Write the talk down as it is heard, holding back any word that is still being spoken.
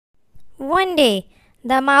One day,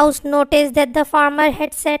 the mouse noticed that the farmer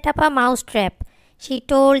had set up a mousetrap. She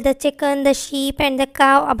told the chicken, the sheep, and the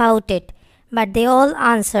cow about it, but they all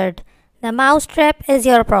answered, "The mousetrap is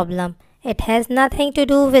your problem. It has nothing to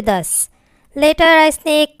do with us." Later, a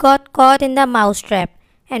snake got caught in the mousetrap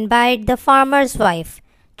and bit the farmer's wife.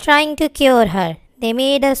 Trying to cure her, they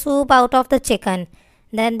made a soup out of the chicken.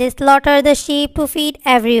 Then they slaughtered the sheep to feed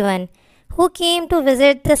everyone who came to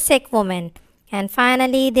visit the sick woman. And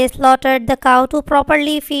finally, they slaughtered the cow to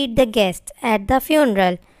properly feed the guests at the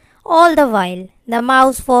funeral. All the while, the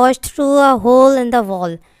mouse watched through a hole in the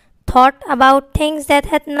wall, thought about things that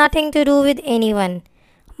had nothing to do with anyone.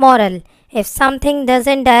 Moral: if something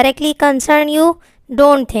doesn't directly concern you,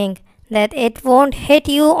 don't think that it won't hit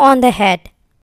you on the head.